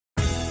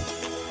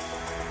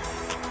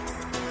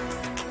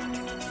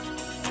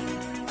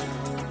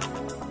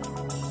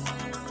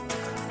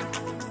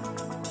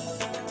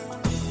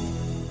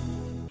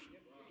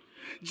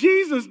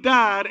Jesus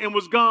died and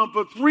was gone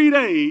for 3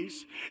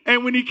 days,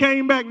 and when he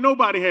came back,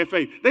 nobody had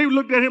faith. They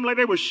looked at him like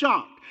they were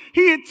shocked.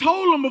 He had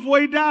told them before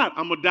he died,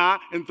 I'm going to die,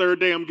 and third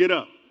day I'm going to get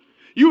up.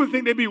 You would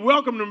think they'd be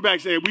welcoming him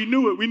back, saying, we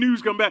knew it. We knew he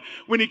was coming back.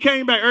 When he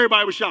came back,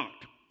 everybody was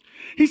shocked.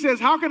 He says,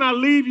 how can I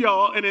leave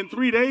y'all, and in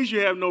 3 days you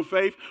have no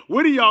faith?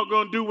 What are y'all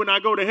going to do when I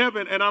go to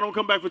heaven and I don't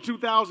come back for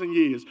 2,000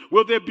 years?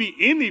 Will there be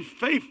any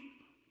faith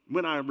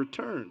when I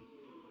return?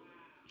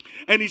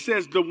 And he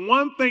says, the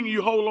one thing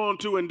you hold on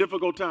to in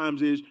difficult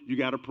times is you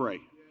got to pray.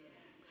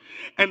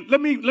 And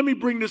let me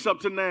bring this up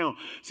to now.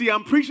 See,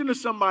 I'm preaching to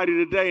somebody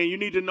today, and you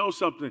need to know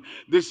something.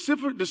 The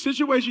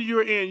situation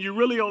you're in, you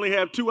really only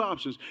have two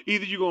options.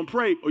 Either you're going to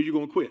pray or you're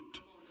going to quit.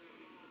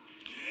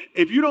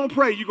 If you don't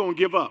pray, you're going to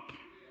give up.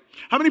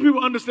 How many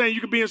people understand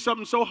you could be in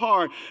something so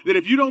hard that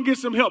if you don't get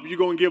some help, you're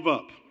going to give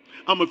up?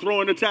 I'm going to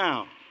throw in the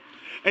towel.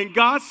 And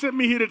God sent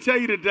me here to tell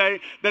you today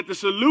that the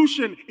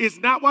solution is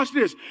not, watch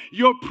this,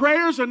 your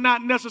prayers are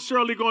not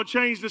necessarily going to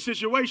change the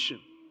situation.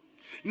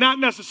 Not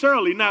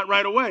necessarily, not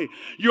right away.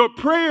 Your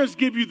prayers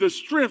give you the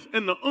strength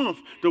and the oomph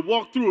to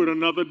walk through it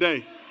another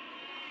day.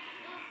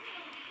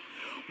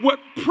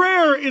 What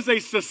prayer is a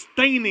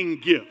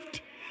sustaining gift.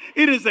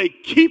 It is a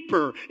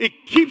keeper.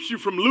 It keeps you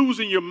from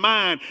losing your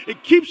mind.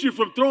 It keeps you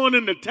from throwing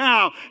in the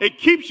towel. It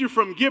keeps you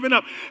from giving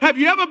up. Have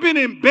you ever been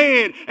in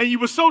bed and you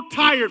were so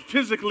tired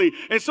physically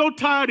and so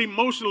tired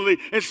emotionally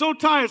and so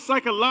tired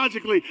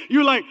psychologically,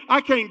 you're like, I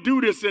can't do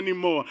this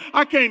anymore.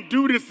 I can't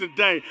do this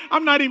today.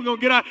 I'm not even going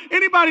to get out.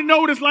 Anybody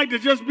know what it's like to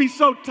just be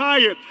so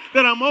tired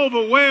that I'm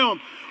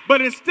overwhelmed? But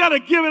instead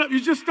of giving up,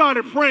 you just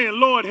started praying,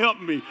 Lord, help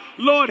me.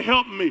 Lord,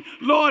 help me.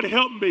 Lord,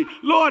 help me.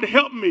 Lord,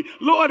 help me.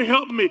 Lord,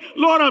 help me.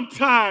 Lord, I'm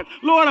tired.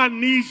 Lord, I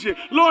need you.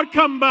 Lord,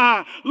 come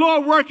by.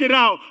 Lord, work it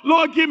out.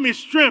 Lord, give me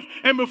strength.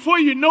 And before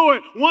you know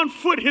it, one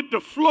foot hit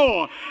the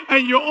floor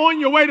and you're on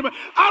your way to.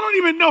 I don't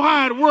even know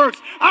how it works.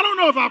 I don't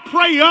know if I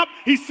pray up,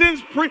 he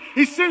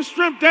sends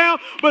strength down.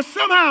 But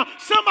somehow,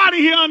 somebody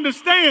here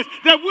understands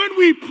that when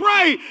we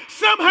pray,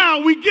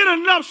 somehow we get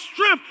enough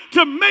strength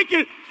to make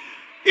it.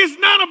 It's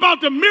not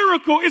about the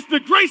miracle. It's the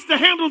grace to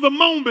handle the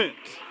moment.